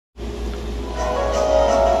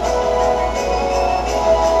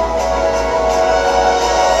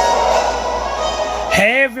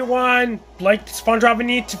Blake the SpongeBob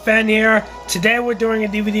Needs fan here. Today we're doing a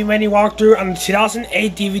DVD menu walkthrough on the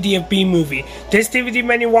 2008 DVD of Bee Movie. This DVD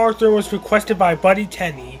menu walkthrough was requested by Buddy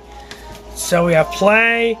Tenny. So we have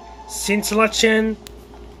play, scene selection,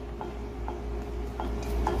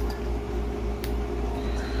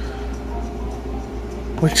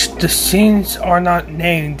 which the scenes are not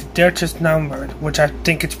named, they're just numbered, which I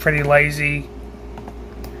think it's pretty lazy.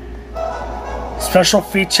 Special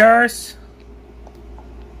features.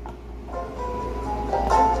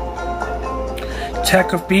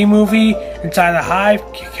 Tech of Bee Movie, Inside the Hive,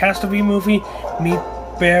 Cast of Bee Movie, Meet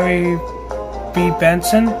Barry B.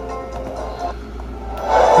 Benson. We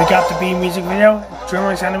got the Bee music video,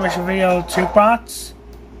 DreamWorks animation video, Jukebox.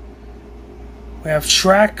 We have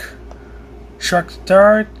Shrek, Shrek the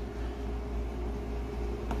Third,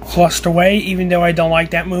 Flushed Away, even though I don't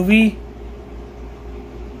like that movie.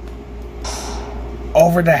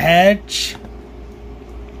 Over the Hedge,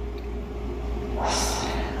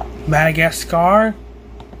 Madagascar,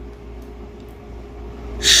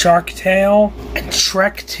 Shark Tale, and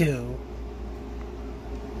Shrek 2.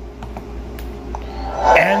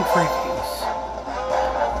 And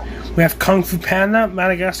previews. We have Kung Fu Panda,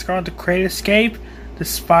 Madagascar, The Great Escape, The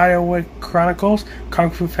Spiderwick Chronicles, Kung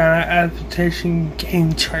Fu Panda adaptation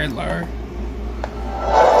game trailer.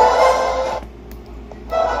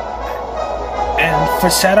 And for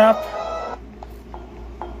setup,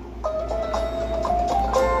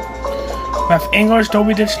 we have English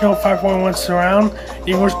Dolby Digital 5.1 surround,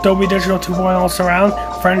 English Dolby Digital 2.0 surround,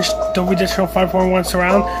 French Dolby Digital 5.1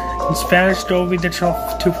 surround, and Spanish Dolby Digital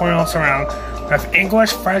 2.0 surround. We have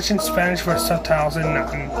English, French, and Spanish with subtitles and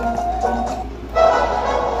none.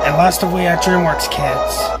 And last of we have DreamWorks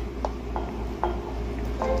Kids.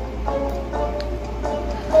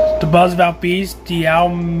 The buzz about bees, the owl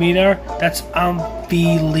meter, that's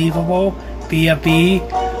unbelievable. Be a bee,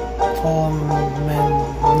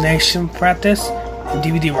 fulmination practice, and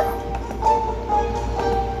DVD-ROM.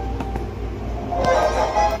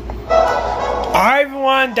 Alright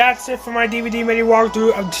everyone, that's it for my DVD menu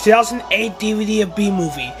walkthrough of the 2008 DVD of Bee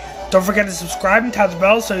Movie. Don't forget to subscribe and tap the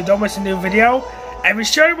bell so you don't miss a new video. And be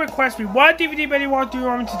sure to request me what DVD menu walkthrough you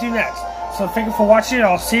want me to do next. So thank you for watching and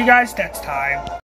I'll see you guys next time.